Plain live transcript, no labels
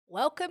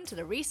Welcome to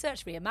the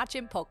Research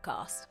Reimagined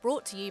podcast,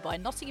 brought to you by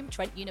Nottingham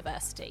Trent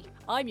University.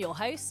 I'm your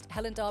host,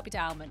 Helen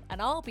Darby-Dowman, and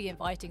I'll be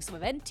inviting some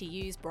of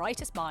NTU's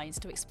brightest minds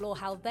to explore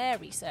how their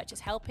research is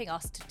helping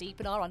us to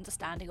deepen our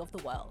understanding of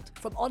the world.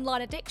 From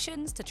online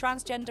addictions to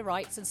transgender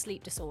rights and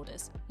sleep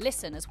disorders,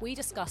 listen as we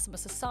discuss some of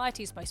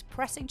society's most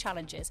pressing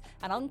challenges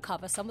and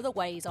uncover some of the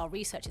ways our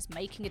research is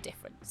making a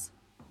difference.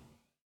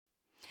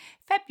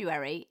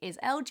 February is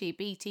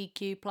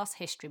LGBTQ+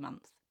 History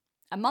Month,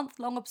 a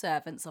month-long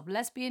observance of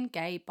lesbian,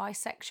 gay,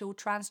 bisexual,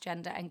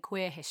 transgender and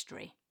queer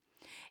history.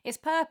 Its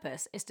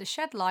purpose is to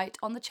shed light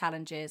on the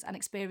challenges and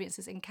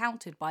experiences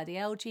encountered by the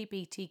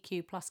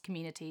LGBTQ+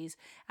 communities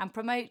and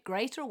promote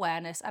greater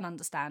awareness and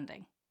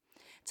understanding.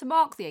 To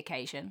mark the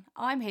occasion,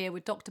 I'm here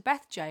with Dr.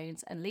 Beth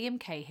Jones and Liam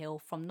Cahill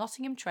from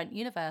Nottingham Trent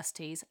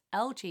University's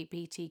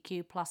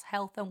LGBTQ+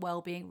 Health and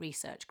Wellbeing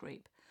Research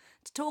Group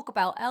to talk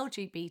about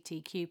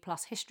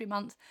LGBTQ+ History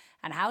Month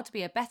and how to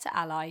be a better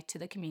ally to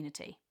the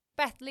community.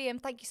 Beth, Liam,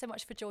 thank you so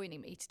much for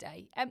joining me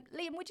today.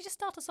 Liam, would you just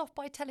start us off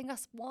by telling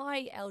us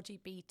why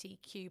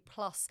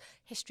LGBTQ+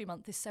 History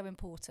Month is so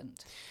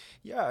important?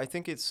 Yeah, I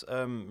think it's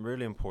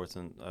really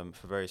important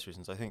for various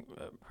reasons. I think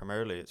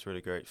primarily it's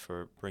really great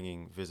for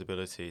bringing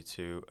visibility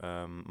to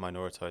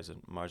minoritized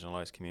and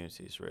marginalized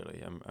communities,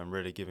 really, and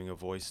really giving a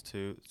voice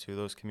to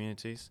those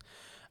communities.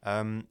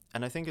 And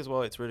I think as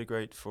well it's really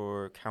great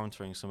for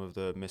countering some of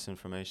the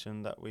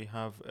misinformation that we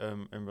have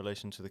in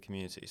relation to the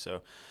community.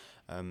 So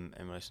in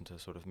relation to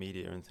sort of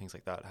media and things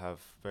like that have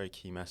very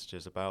key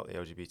messages about the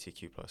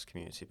LGBTQ+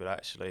 community. But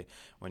actually,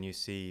 when you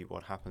see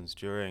what happens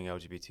during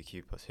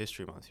LGBTQ+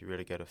 History Month, you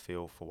really get a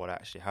feel for what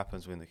actually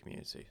happens within the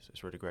community. So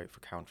it's really great for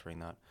countering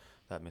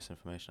that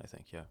misinformation, I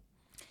think, yeah.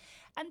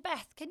 And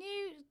Beth, can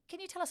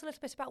you tell us a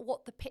little bit about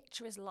what the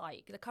picture is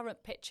like, the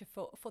current picture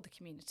for the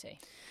community?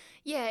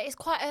 Yeah, it's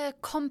quite a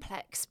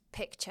complex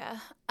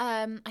picture.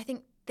 I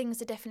think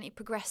things are definitely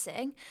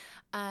progressing.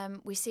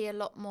 We see a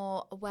lot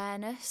more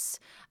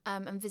awareness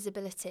and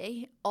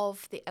visibility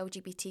of the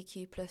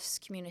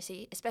LGBTQ+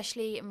 community,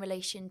 especially in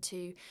relation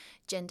to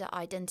gender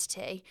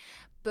identity.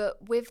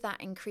 But with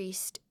that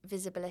increased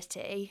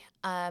visibility,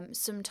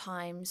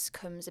 sometimes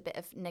comes a bit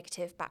of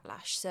negative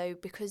backlash. So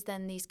because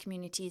then these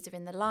communities are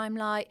in the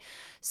limelight,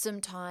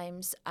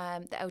 sometimes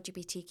the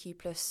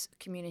LGBTQ+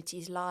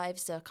 community's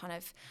lives are kind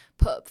of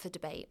put up for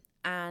debate.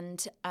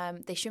 And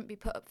they shouldn't be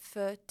put up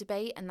for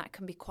debate, and that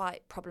can be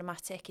quite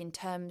problematic in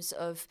terms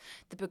of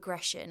the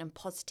progression and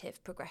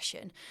positive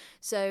progression.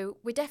 So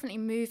we're definitely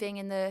moving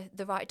in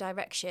the right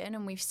direction,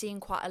 and we've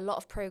seen quite a lot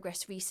of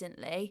progress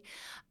recently.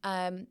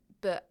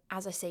 But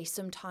as I say,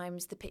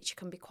 sometimes the picture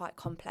can be quite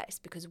complex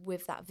because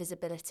with that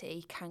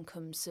visibility can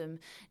come some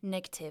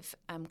negative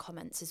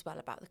comments as well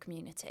about the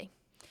community.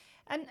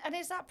 And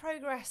is that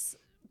progress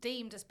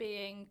deemed as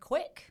being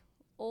quick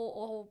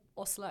or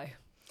slow?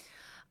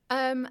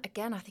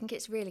 Again, I think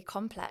it's really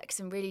complex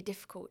and really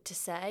difficult to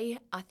say.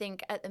 I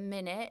think at the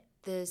minute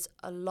there's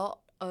a lot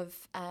of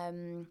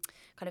kind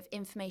of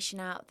information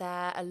out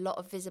there, a lot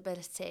of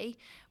visibility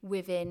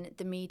within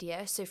the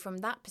media. So from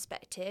that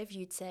perspective,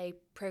 you'd say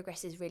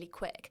progress is really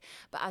quick.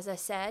 But as I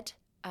said,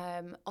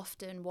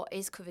 often what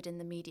is covered in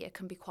the media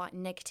can be quite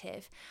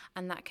negative,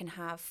 and that can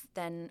have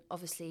then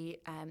obviously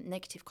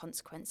negative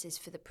consequences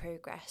for the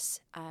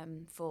progress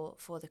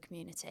for the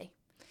community.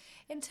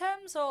 In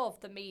terms of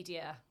the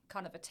media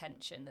kind of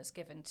attention that's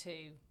given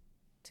to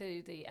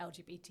the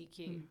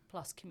LGBTQ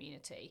plus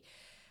community,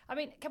 I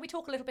mean, can we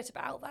talk a little bit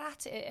about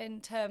that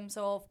in terms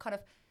of kind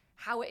of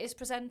how it is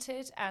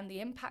presented and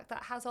the impact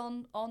that has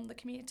on the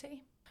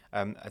community?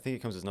 I think it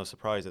comes as no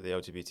surprise that the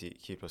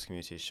LGBTQ+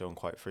 community is shown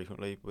quite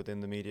frequently within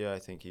the media. I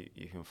think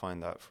you can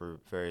find that for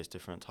various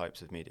different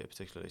types of media,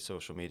 particularly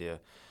social media,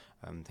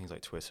 things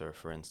like Twitter,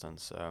 for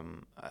instance.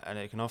 And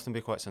it can often be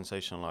quite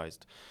sensationalized.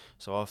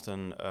 So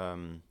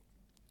often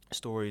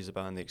stories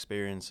about the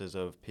experiences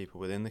of people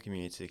within the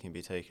community can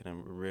be taken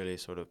and really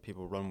sort of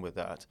people run with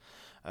that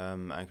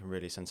and can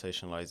really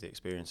sensationalize the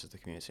experiences of the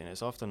community. And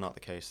it's often not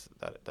the case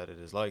that it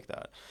is like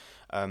that.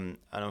 And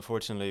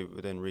unfortunately,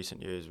 within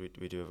recent years,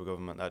 we do have a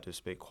government that does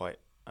speak quite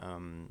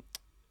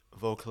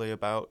vocally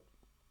about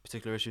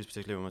particular issues,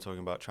 particularly when we're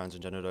talking about trans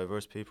and gender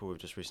diverse people. We've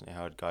just recently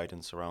had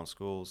guidance around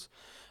schools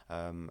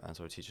and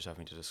sort of teachers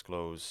having to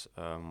disclose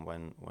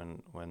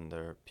when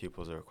their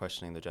pupils are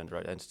questioning their gender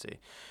identity.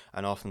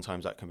 And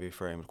oftentimes that can be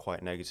framed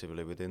quite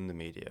negatively within the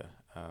media.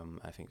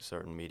 I think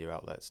certain media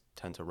outlets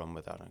tend to run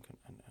with that and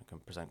can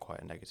present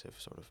quite a negative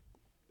sort of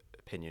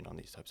opinion on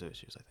these types of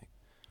issues, I think.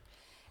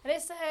 And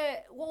is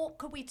there, what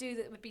could we do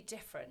that would be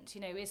different?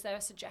 You know, is there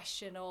a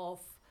suggestion of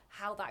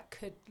how that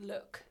could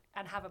look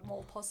and have a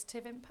more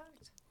positive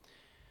impact?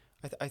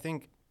 I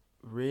think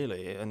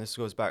really, and this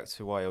goes back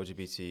to why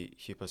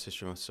LGBTQ+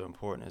 History Month is so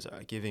important, is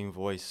giving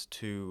voice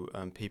to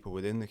people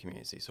within the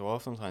community. So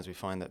oftentimes we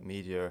find that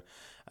media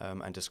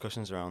and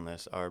discussions around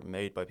this are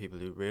made by people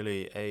who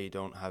really,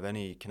 don't have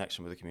any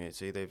connection with the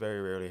community. They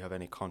very rarely have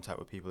any contact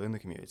with people in the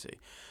community.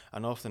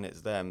 And often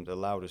it's them, the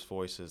loudest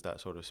voices,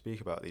 that sort of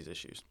speak about these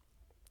issues.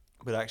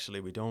 But actually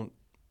we don't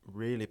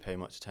really pay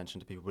much attention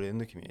to people within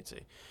the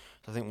community.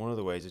 So I think one of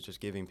the ways is just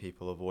giving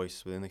people a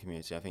voice within the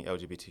community. I think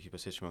LGBTQ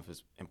plus History Month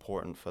is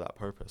important for that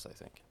purpose, I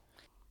think.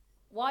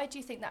 Why do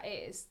you think that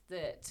is,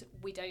 that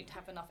we don't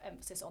have enough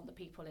emphasis on the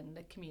people in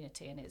the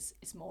community, and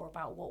it's more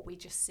about what we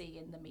just see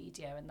in the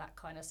media and that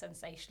kind of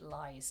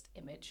sensationalised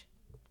image?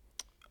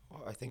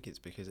 Well, I think it's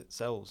because it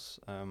sells.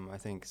 I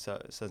think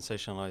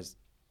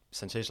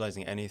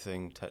sensationalizing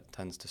anything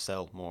tends to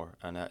sell more,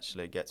 and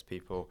actually gets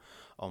people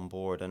on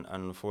board. And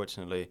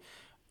unfortunately,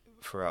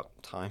 throughout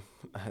time,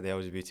 the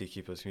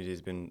LGBTQ plus community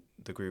has been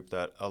the group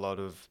that a lot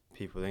of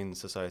people in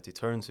society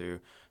turn to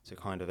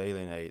kind of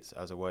alienate,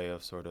 as a way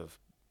of sort of,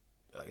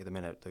 at the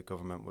minute, the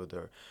government with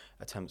their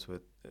attempts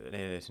with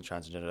alienating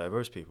trans and gender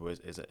diverse people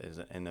is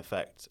in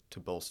effect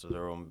to bolster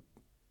their own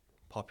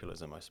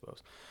populism, I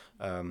suppose.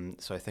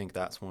 So I think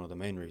that's one of the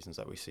main reasons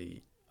that we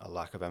see a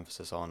lack of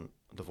emphasis on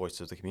the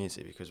voices of the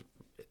community, because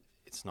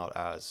it's not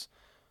as,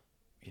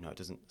 it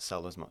doesn't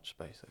sell as much,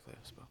 basically,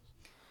 I suppose.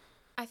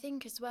 I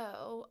think as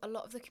well, a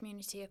lot of the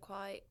community are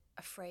quite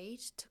afraid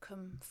to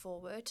come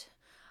forward,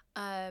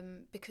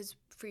 because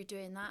through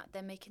doing that,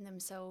 they're making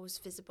themselves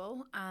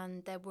visible,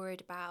 and they're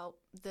worried about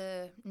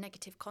the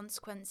negative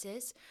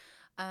consequences.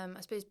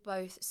 I suppose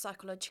both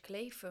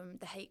psychologically from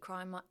the hate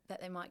crime that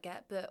they might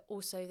get, but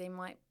also they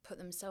might put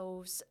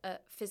themselves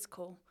at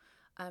physical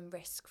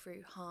risk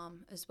through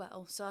harm as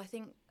well. So I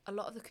think a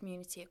lot of the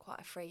community are quite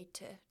afraid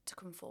to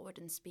come forward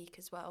and speak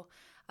as well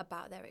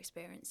about their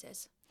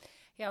experiences.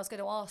 Yeah, I was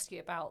going to ask you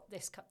about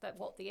this, that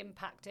what the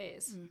impact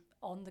is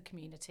on the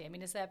community. I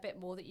mean, is there a bit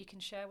more that you can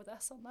share with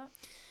us on that?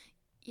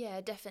 Yeah,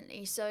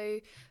 definitely. So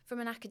from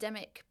an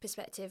academic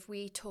perspective,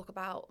 we talk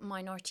about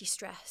minority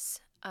stress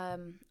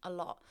a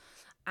lot.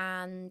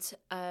 And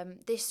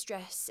this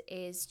stress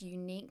is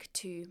unique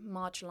to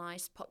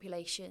marginalised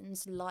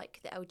populations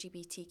like the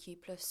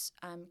LGBTQ plus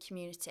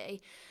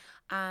community.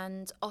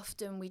 And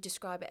often we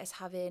describe it as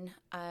having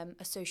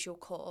a social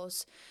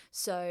cause.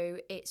 So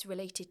it's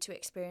related to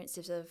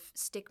experiences of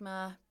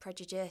stigma,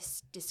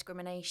 prejudice,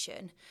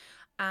 discrimination.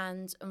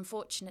 And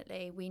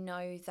unfortunately, we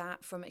know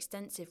that from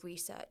extensive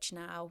research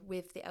now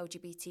with the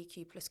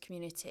LGBTQ plus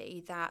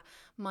community that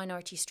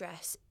minority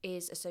stress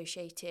is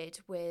associated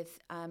with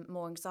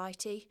more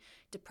anxiety,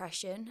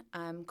 depression,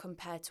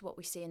 compared to what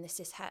we see in the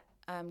cis-het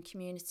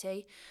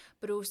community.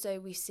 But also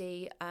we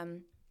see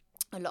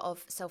a lot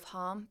of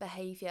self-harm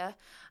behaviour,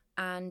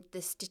 and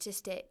the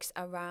statistics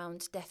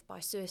around death by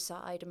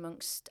suicide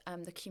amongst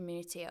the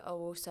community are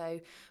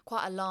also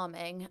quite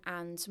alarming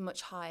and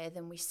much higher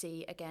than we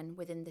see, again,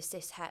 within the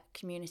cis-het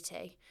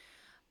community.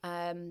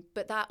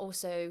 But that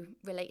also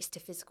relates to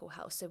physical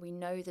health. So we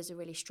know there's a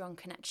really strong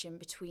connection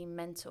between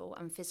mental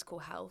and physical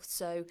health.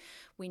 So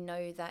we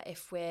know that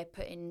if we're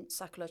putting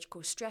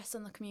psychological stress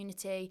on the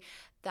community,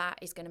 that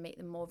is going to make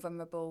them more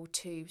vulnerable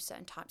to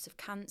certain types of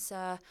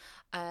cancer,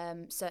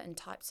 certain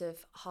types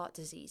of heart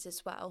disease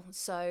as well.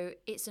 So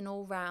it's an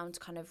all-round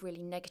kind of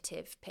really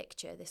negative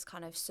picture, this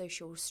kind of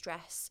social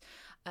stress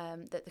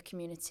that the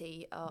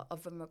community are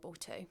vulnerable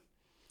to.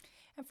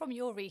 And from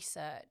your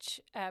research,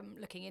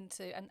 looking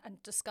into and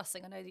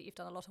discussing, I know that you've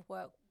done a lot of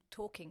work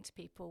talking to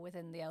people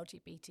within the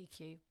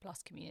LGBTQ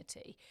plus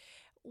community.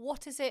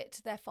 What is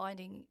it they're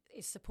finding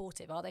is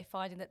supportive? Are they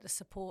finding that the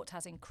support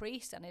has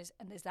increased, and is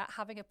that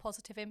having a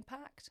positive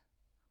impact?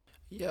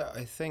 Yeah,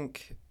 I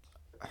think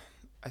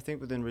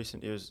within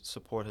recent years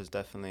support has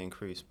definitely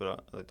increased,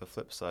 but like the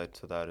flip side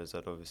to that is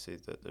that obviously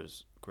that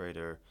there's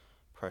greater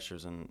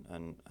pressures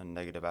and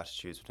negative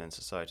attitudes within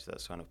society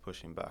that's kind of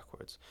pushing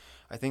backwards.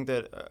 I think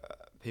that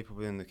people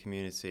within the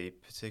community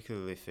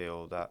particularly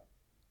feel that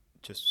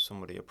just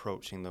somebody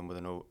approaching them with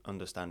an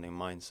understanding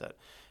mindset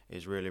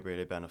is really,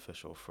 really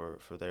beneficial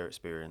for their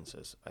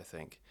experiences, I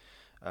think.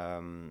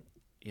 From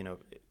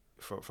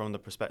the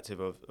perspective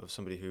of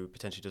somebody who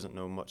potentially doesn't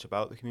know much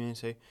about the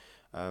community,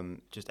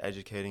 just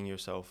educating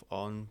yourself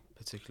on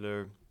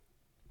particular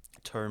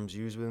terms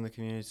used within the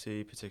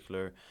community,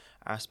 particular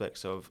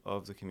aspects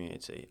of the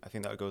community. I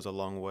think that goes a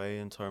long way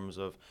in terms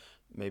of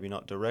maybe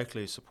not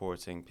directly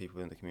supporting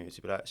people in the community,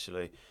 but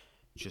actually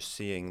just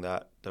seeing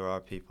that there are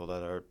people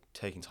that are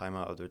taking time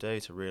out of their day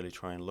to really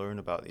try and learn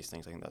about these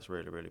things. I think that's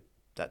really, really,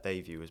 that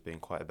they view as being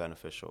quite a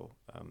beneficial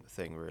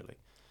thing, really.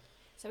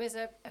 So is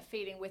there a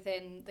feeling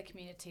within the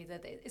community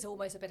that it's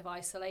almost a bit of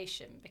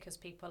isolation because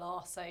people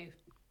are so,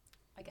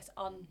 I guess,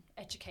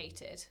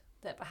 uneducated,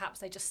 that perhaps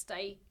they just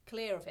stay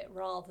clear of it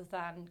rather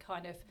than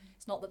kind of,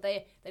 it's not that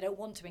they don't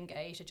want to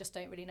engage, they just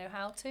don't really know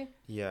how to?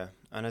 Yeah,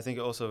 and I think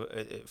also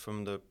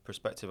from the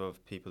perspective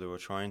of people who are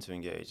trying to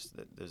engage,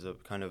 that there's a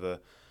kind of a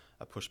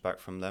pushback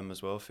from them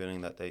as well,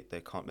 feeling that they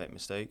can't make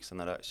mistakes, and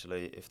that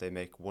actually if they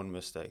make one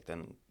mistake,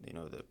 then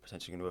they're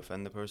potentially going to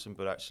offend the person.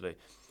 But actually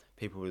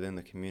people within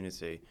the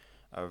community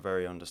are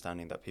very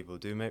understanding that people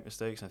do make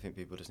mistakes. I think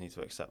people just need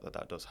to accept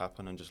that does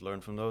happen and just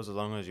learn from those, as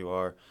long as you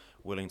are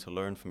willing to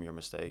learn from your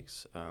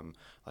mistakes,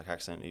 like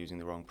accidentally using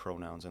the wrong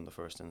pronouns in the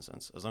first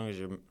instance. As long as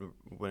you're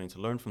willing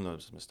to learn from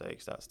those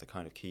mistakes, that's the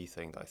kind of key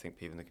thing that I think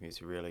people in the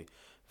community really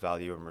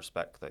value and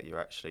respect, that you're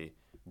actually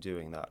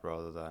doing that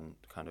rather than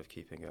kind of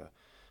keeping a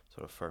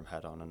sort of firm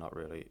head on and not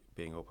really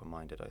being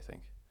open-minded, I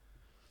think.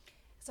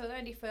 So are there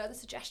any further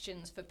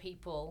suggestions for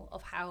people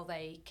of how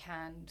they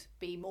can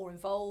be more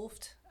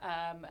involved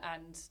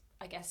and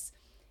I guess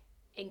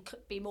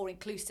be more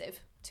inclusive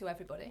to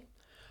everybody?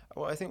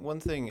 Well, I think one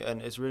thing,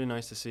 and it's really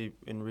nice to see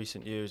in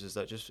recent years, is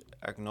that just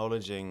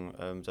acknowledging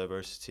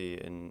diversity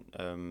in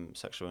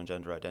sexual and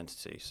gender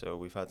identity. So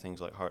we've had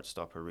things like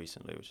Heartstopper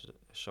recently, which is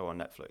a show on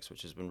Netflix,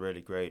 which has been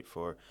really great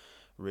for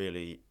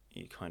really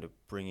kind of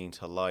bringing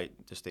to light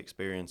just the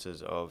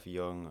experiences of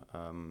young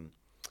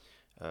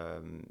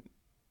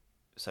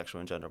sexual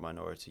and gender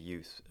minority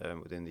youth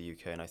within the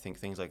UK. And I think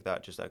things like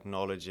that, just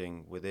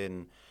acknowledging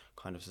within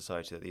kind of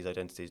society that these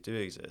identities do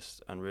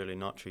exist and really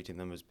not treating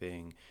them as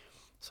being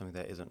something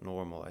that isn't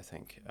normal, I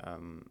think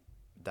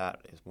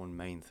that is one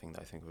main thing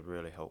that I think would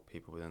really help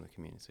people within the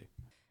community.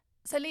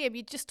 So Liam,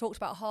 you just talked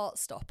about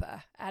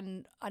Heartstopper,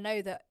 and I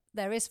know that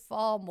there is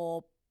far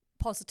more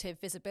positive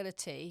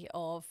visibility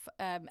of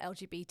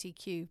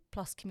LGBTQ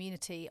plus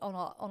community on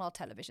our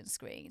television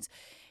screens.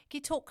 Can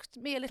you talk to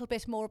me a little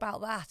bit more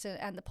about that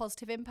and the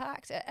positive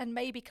impact, and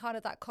maybe kind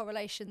of that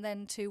correlation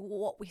then to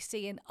what we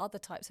see in other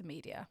types of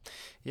media?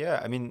 Yeah,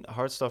 I mean,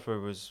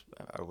 Heartstopper was,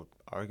 I would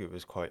argue, it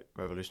was quite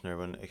revolutionary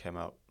when it came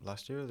out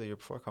last year or the year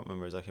before. I can't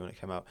remember exactly when it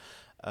came out.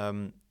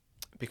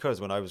 Because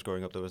when I was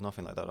growing up, there was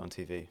nothing like that on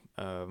TV.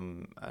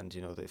 And,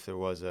 you know, if there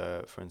was,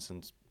 for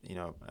instance, you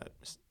know,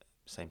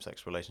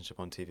 same-sex relationship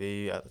on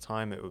TV at the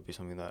time, it would be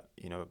something that,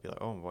 you know, would be like,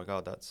 oh my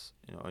God, that's,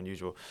 you know,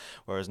 unusual.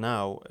 Whereas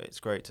now it's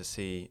great to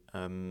see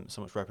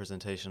so much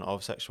representation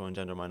of sexual and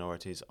gender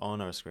minorities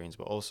on our screens,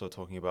 but also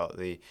talking about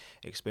the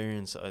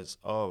experiences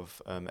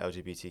of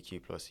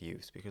LGBTQ plus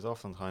youth, because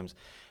oftentimes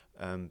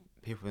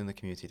people in the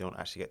community don't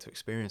actually get to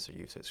experience their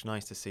youth. So it's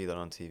nice to see that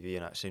on TV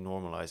and actually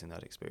normalising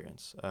that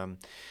experience.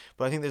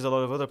 But I think there's a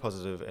lot of other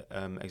positive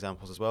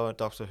examples as well.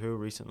 Doctor Who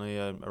recently,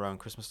 around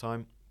Christmas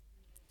time,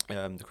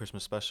 the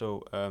Christmas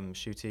special,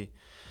 Ncuti,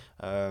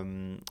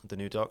 the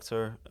new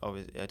Doctor,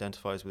 obviously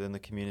identifies within the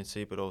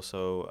community, but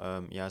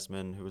also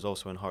Yasmin, who was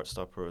also in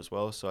Heartstopper as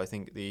well. So I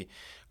think the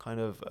kind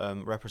of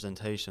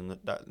representation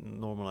that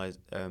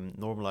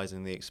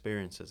normalizing the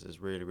experiences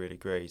is really, really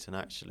great. And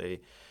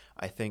actually,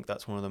 I think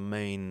that's one of the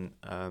main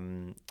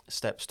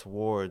steps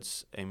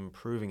towards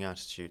improving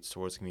attitudes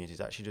towards communities,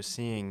 actually just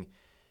seeing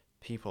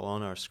people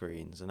on our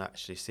screens and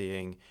actually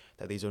seeing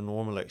that these are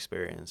normal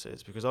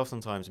experiences, because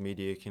oftentimes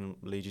media can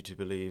lead you to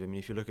believe, I mean,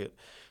 if you look at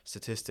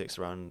statistics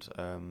around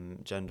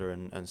gender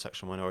and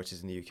sexual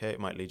minorities in the UK, it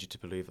might lead you to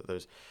believe that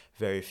there's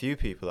very few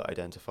people that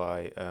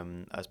identify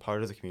as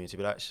part of the community,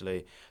 but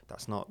actually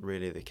that's not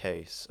really the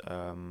case.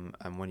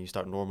 And when you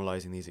start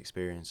normalising these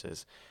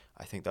experiences,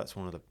 I think that's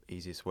one of the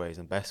easiest ways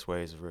and best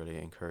ways of really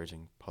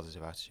encouraging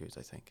positive attitudes,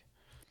 I think.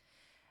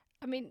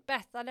 I mean,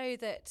 Beth, I know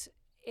that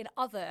in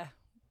other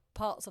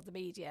parts of the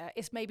media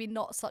it's maybe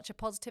not such a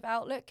positive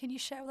outlook. Can you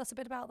share with us a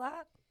bit about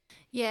that?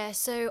 Yeah,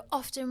 so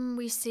often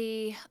we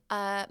see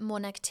more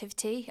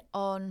negativity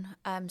on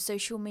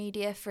social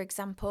media, for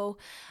example,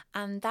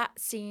 and that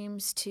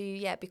seems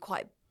to be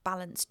quite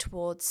balanced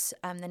towards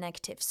the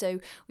negative. So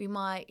we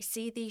might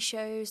see these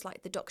shows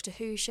like the Doctor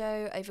Who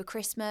show over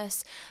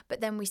Christmas,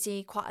 but then we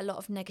see quite a lot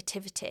of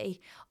negativity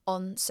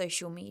on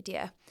social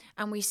media,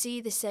 and we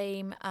see the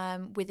same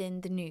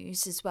within the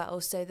news as well.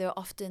 So there are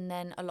often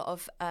then a lot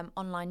of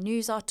online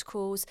news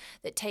articles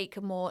that take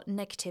a more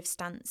negative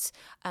stance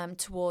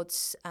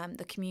towards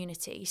the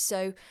community.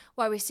 So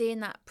while we're seeing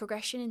that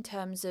progression in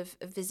terms of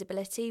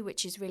visibility,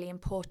 which is really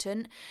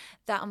important,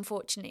 that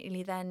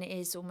unfortunately then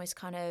is almost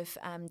kind of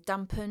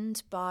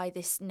dampened by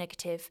this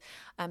negative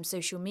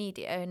social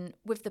media. And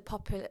with the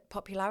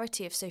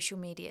popularity of social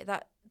media,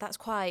 that's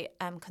quite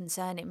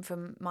concerning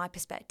from my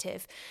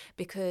perspective,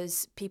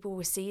 because people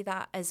will see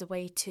that as a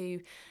way to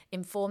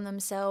inform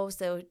themselves.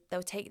 They'll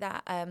take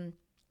that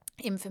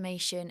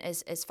information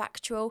as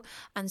factual,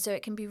 and so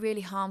it can be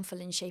really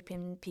harmful in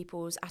shaping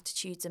people's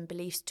attitudes and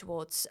beliefs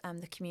towards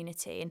the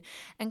community,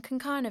 and can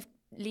kind of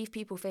leave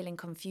people feeling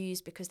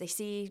confused because they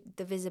see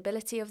the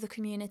visibility of the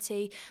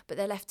community, but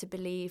they're left to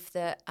believe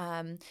that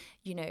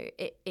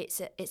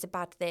it's a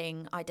bad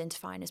thing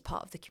identifying as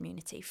part of the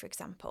community, for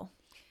example.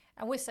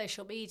 And with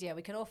social media,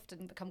 we can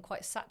often become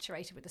quite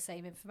saturated with the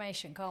same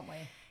information, can't we?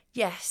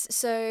 Yes.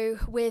 So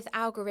with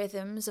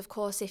algorithms, of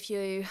course, if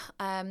you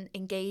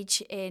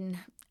engage in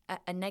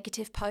a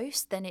negative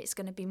post, then it's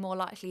going to be more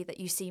likely that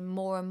you see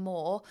more and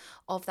more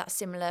of that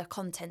similar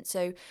content.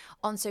 So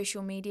on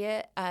social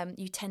media,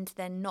 you tend to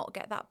then not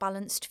get that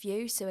balanced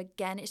view. So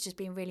again, it's just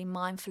being really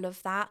mindful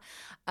of that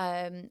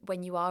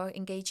when you are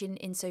engaging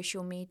in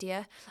social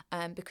media,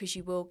 because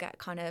you will get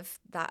kind of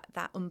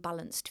that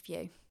unbalanced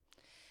view.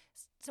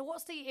 So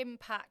what's the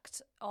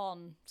impact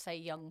on, say,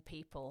 young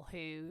people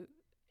who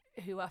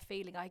are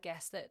feeling, I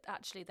guess, that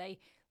actually they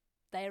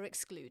are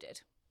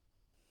excluded?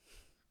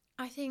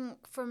 I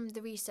think from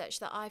the research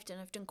that I've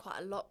done quite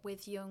a lot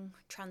with young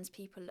trans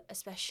people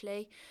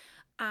especially,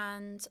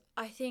 and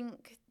I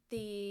think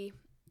the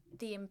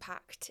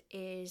impact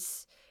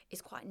is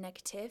quite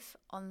negative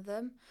on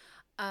them.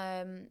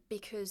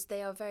 because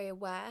they are very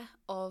aware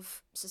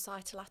of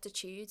societal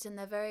attitudes, and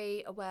they're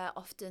very aware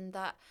often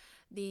that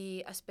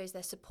I suppose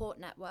their support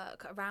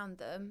network around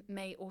them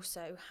may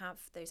also have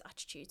those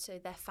attitudes, so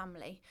their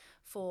family,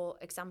 for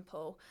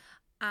example.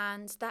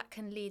 And that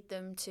can lead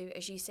them to,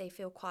 as you say,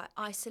 feel quite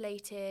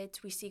isolated.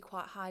 We see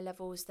quite high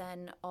levels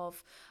then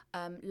of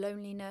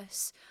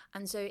loneliness.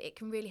 And so it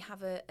can really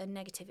have a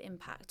negative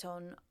impact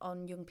on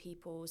young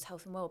people's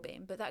health and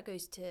well-being. But that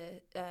goes to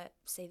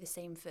say the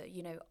same for,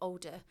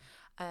 older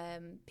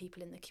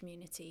people in the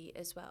community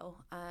as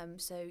well.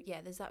 So, yeah,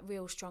 there's that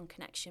real strong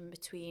connection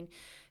between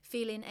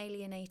feeling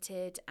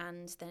alienated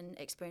and then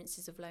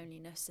experiences of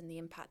loneliness and the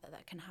impact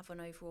that can have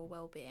on overall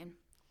well-being.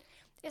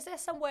 Is there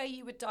somewhere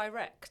you would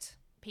direct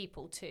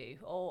people to,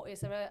 or is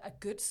there a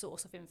good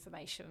source of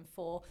information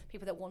for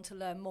people that want to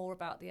learn more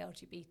about the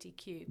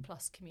LGBTQ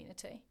plus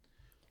community?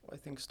 I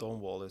think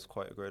Stonewall is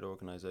quite a great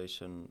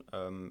organisation.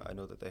 I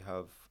know that they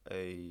have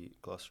a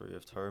glossary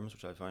of terms,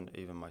 which I find,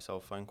 even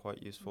myself, find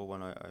quite useful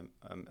when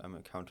I'm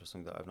encountering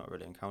something that I've not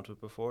really encountered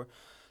before.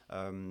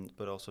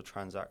 But also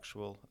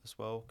Transactual as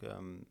well,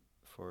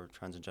 for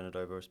trans and gender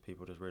diverse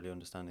people, just really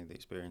understanding the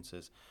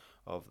experiences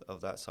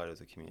of that side of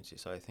the community.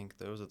 So I think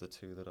those are the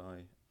two that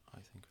I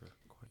think are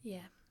quite...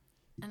 Yeah.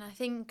 And I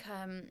think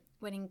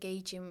when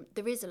engaging,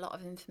 there is a lot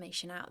of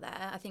information out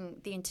there. I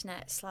think the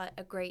internet's like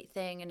a great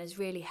thing and has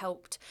really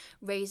helped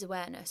raise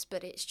awareness,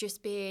 but it's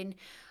just being,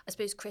 I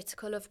suppose,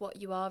 critical of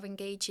what you are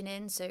engaging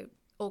in. So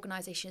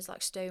organisations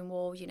like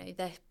Stonewall,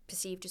 they're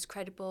perceived as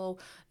credible,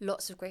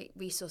 lots of great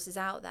resources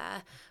out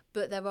there,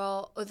 but there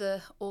are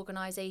other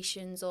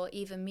organisations or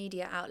even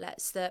media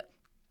outlets that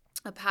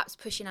are perhaps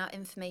pushing out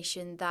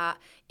information that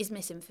is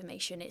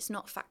misinformation. It's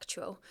not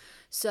factual.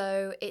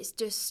 So it's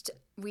just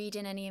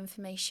reading any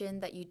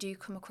information that you do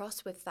come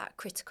across with that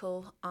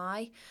critical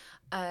eye,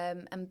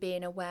 and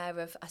being aware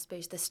of, I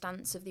suppose, the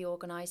stance of the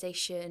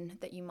organisation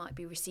that you might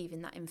be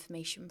receiving that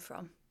information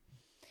from.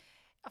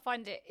 I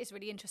find it's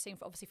really interesting,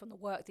 obviously, from the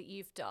work that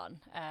you've done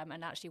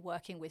and actually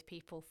working with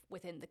people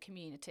within the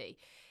community,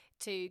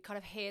 to kind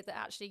of hear that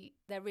actually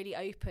they're really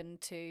open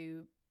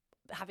to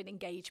having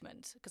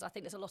engagement, because I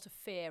think there's a lot of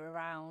fear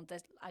around.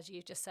 There's, as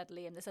you just said,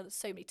 Liam, there's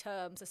so many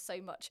terms, there's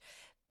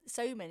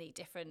so many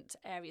different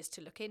areas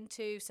to look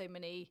into, so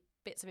many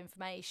bits of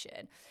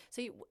information.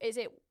 So is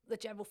it the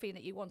general feeling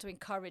that you want to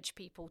encourage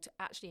people to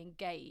actually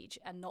engage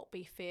and not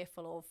be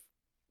fearful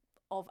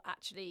of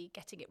actually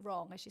getting it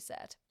wrong, as you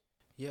said?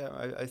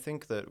 Yeah, I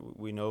think that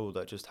we know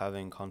that just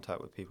having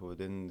contact with people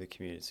within the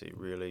community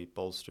really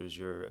bolsters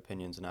your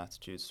opinions and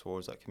attitudes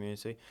towards that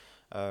community.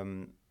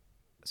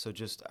 So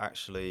just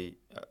actually,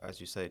 as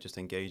you say, just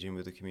engaging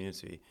with the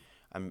community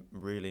and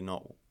really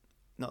not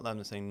that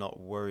I'm saying not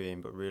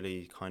worrying, but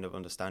really kind of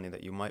understanding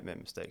that you might make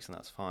mistakes, and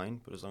that's fine.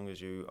 But as long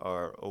as you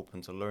are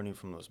open to learning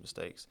from those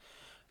mistakes,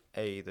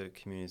 the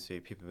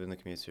community, people within the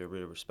community will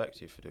really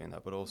respect you for doing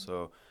that. But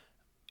also,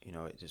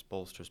 it just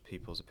bolsters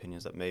people's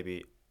opinions that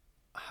maybe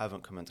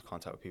haven't come into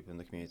contact with people in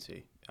the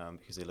community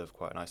because they live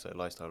quite an isolated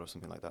lifestyle or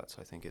something like that.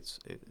 So I think it's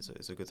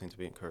a good thing to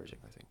be encouraging,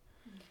 I think.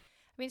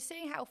 I mean,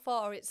 seeing how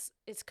far it's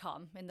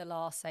come in the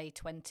last, say,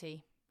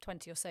 20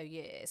 or so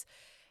years,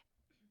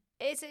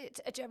 is it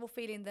a general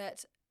feeling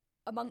that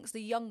amongst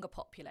the younger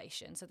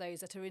population, so those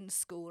that are in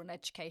school and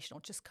education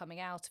or just coming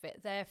out of it,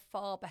 they're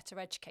far better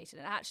educated,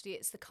 and actually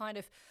it's the kind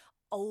of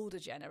older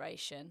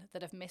generation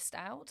that have missed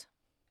out?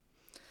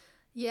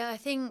 Yeah, I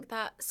think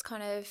that's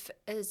kind of,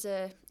 as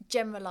a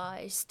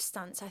generalised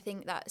stance, I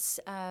think that's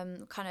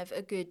kind of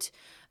a good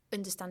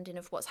understanding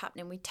of what's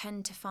happening. We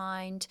tend to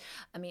find,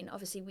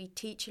 obviously we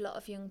teach a lot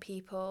of young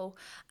people,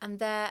 and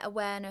their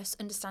awareness,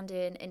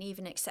 understanding and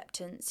even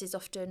acceptance is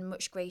often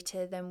much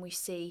greater than we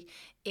see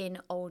in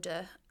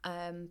older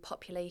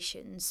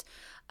populations.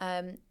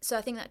 So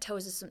I think that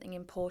tells us something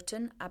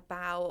important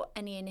about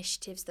any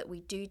initiatives that we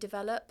do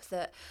develop,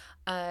 that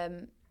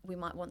we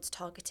might want to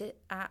target it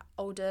at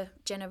older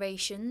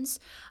generations,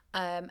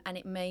 and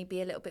it may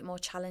be a little bit more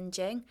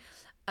challenging.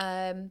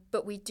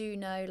 But we do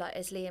know, like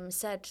as Liam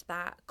said,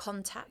 that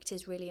contact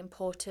is really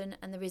important,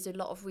 and there is a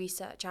lot of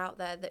research out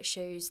there that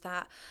shows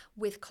that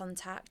with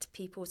contact,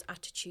 people's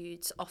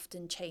attitudes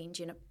often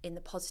change in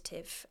the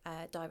positive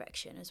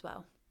direction as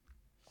well.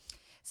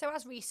 So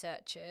as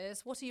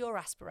researchers, what are your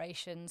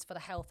aspirations for the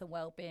health and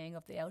well-being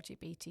of the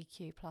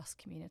LGBTQ plus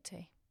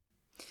community?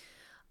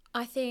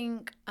 I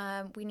think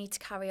we need to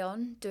carry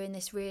on doing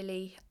this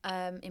really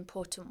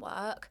important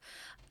work.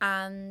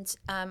 And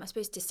I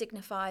suppose to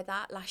signify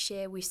that, last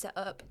year we set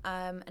up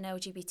an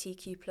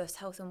LGBTQ plus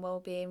health and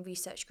wellbeing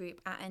research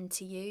group at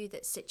NTU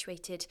that's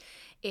situated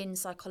in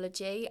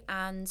psychology,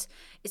 and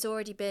it's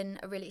already been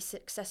a really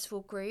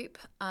successful group.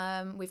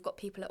 We've got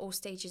people at all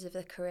stages of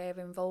their career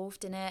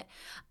involved in it.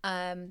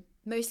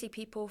 Mostly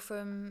people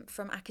from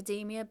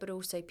academia, but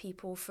also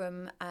people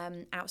from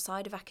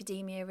outside of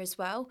academia as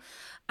well.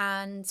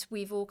 And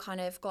we've all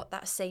kind of got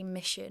that same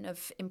mission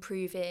of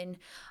improving,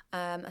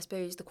 I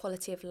suppose, the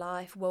quality of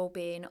life,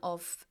 well-being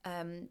of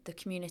the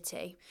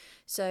community.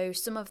 So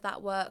some of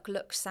that work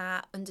looks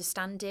at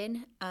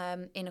understanding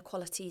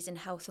inequalities in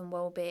health and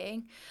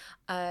well-being,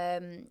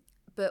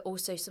 but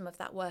also some of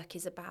that work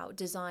is about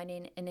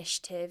designing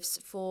initiatives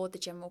for the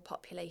general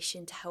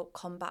population to help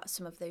combat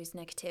some of those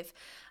negative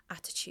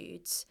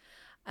attitudes.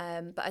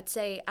 But I'd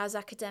say as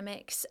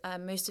academics,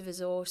 most of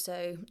us are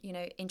also,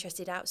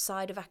 interested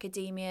outside of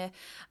academia,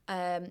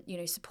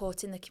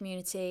 supporting the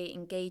community,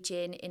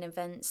 engaging in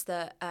events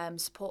that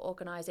support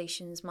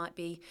organisations might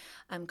be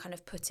kind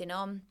of putting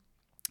on.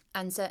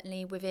 And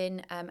certainly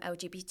within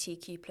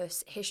LGBTQ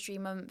plus History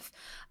Month,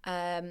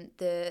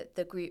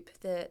 the group,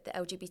 the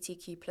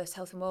LGBTQ plus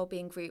Health and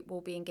Wellbeing group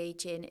will be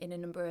engaging in a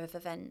number of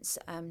events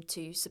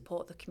to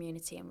support the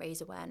community and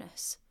raise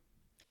awareness.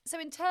 So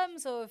in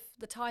terms of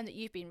the time that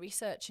you've been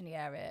researching the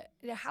area,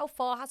 how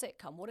far has it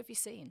come? What have you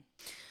seen?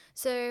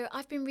 So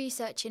I've been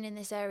researching in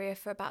this area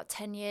for about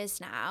 10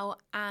 years now,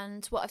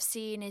 and what I've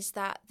seen is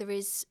that there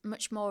is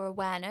much more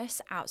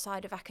awareness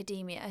outside of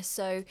academia.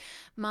 So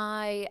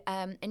my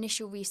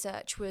initial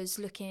research was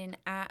looking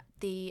at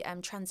the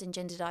trans and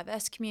gender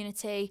diverse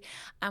community,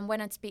 and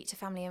when I'd speak to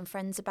family and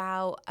friends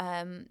about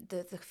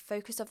the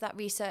focus of that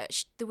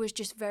research, there was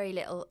just very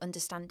little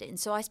understanding.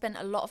 So I spent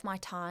a lot of my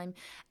time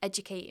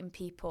educating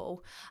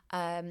people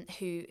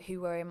who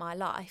were in my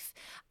life,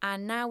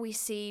 and now we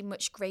see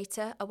much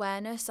greater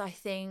awareness. I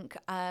think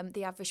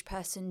the average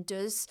person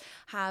does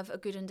have a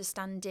good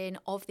understanding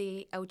of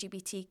the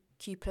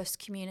LGBTQ plus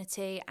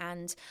community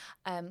and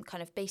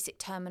kind of basic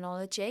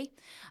terminology.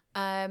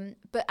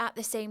 But at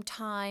the same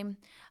time,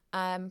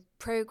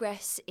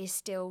 progress is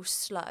still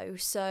slow.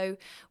 So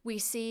we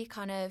see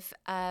kind of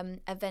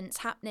events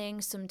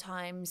happening,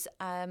 sometimes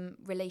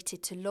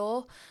related to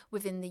law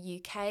within the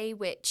UK,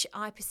 which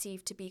I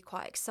perceive to be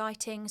quite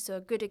exciting. So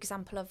a good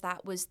example of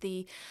that was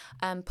the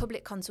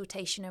public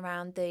consultation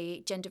around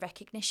the Gender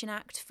Recognition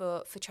Act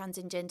for trans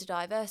and gender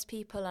diverse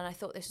people. And I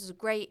thought this was a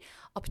great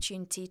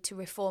opportunity to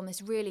reform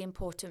this really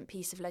important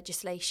piece of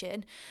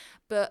legislation.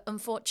 But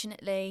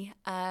unfortunately,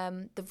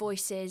 the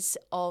voices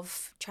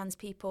of trans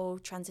people,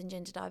 trans and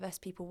gender diverse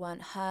people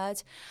weren't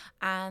heard,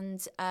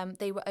 and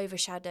they were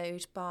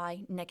overshadowed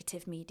by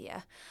negative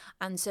media.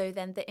 And so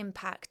then the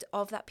impact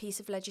of that piece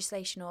of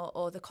legislation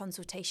or the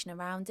consultation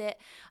around it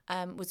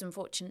was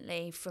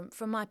unfortunately,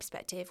 from my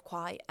perspective,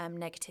 quite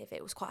negative.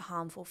 It was quite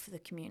harmful for the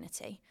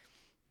community.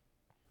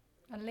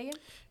 And Liam?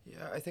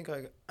 Yeah, I think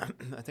I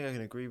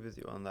can agree with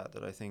you on that.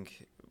 That I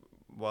think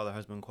while there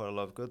has been quite a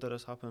lot of good that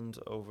has happened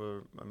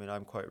over,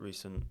 I'm quite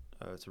recent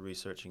to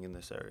researching in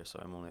this area, so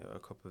I'm only a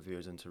couple of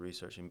years into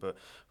researching. But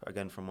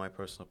again, from my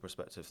personal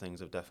perspective,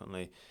 things have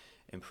definitely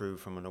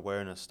improved from an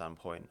awareness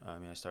standpoint.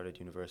 I started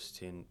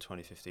university in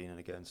 2015, and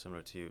again,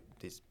 similar to you,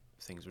 these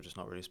things were just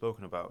not really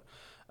spoken about.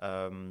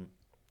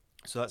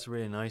 So that's a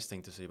really nice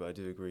thing to see, but I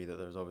do agree that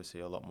there's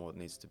obviously a lot more that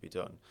needs to be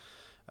done.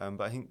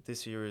 But I think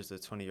this year is the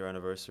 20-year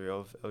anniversary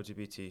of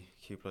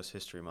LGBTQ plus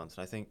History Month,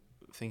 and I think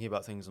thinking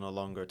about things in a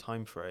longer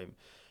time frame,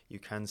 you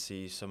can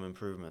see some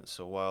improvements.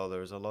 So while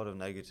there's a lot of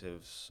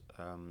negatives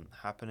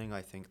happening,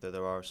 I think that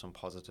there are some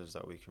positives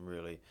that we can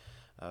really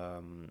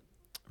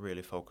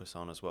focus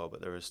on as well.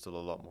 But there is still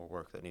a lot more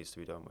work that needs to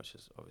be done, which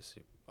is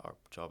obviously our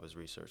job as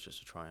researchers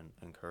to try and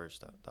encourage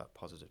that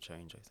positive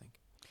change, I think.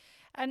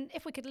 And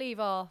if we could leave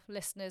our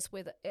listeners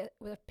with a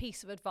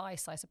piece of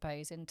advice, I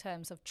suppose, in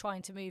terms of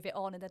trying to move it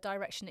on in the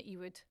direction that you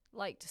would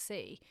like to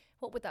see,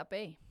 what would that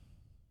be?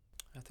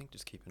 I think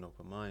just keep an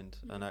open mind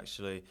and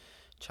actually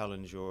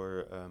challenge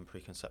your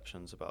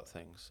preconceptions about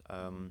things.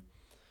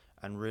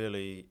 And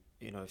really,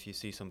 if you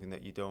see something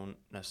that you don't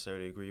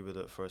necessarily agree with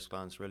at first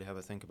glance, really have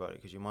a think about it,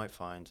 because you might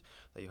find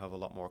that you have a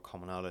lot more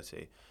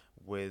commonality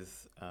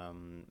with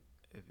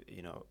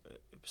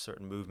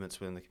certain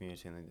movements within the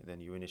community than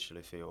you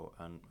initially feel,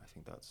 and I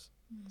think that's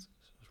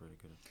really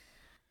good.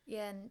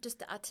 Yeah, and just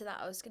to add to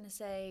that, I was going to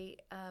say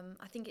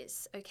I think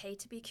it's okay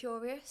to be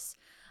curious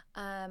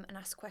and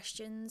ask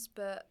questions,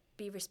 but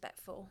be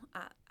respectful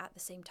at the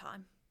same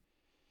time.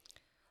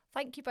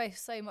 Thank you both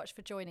so much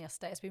for joining us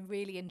today. It's been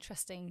really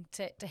interesting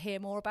to hear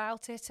more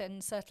about it,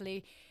 and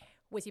certainly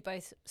with you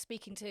both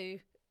speaking to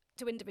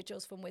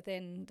individuals from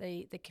within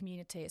the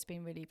community, it's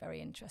been really very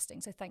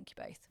interesting. So thank you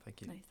both.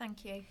 Thank you. No,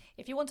 thank you.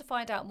 If you want to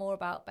find out more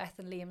about Beth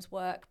and Liam's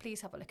work,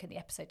 please have a look in the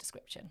episode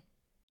description.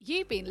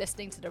 You've been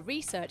listening to the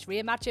Research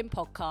Reimagined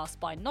podcast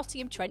by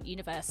Nottingham Trent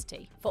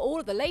University. For all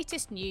of the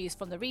latest news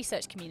from the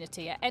research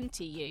community at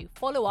NTU,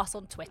 follow us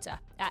on Twitter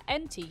at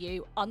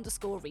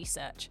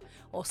NTU_research,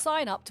 or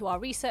sign up to our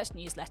research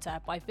newsletter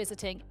by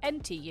visiting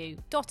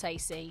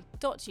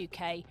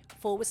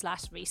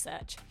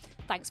ntu.ac.uk/research.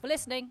 Thanks for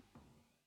listening.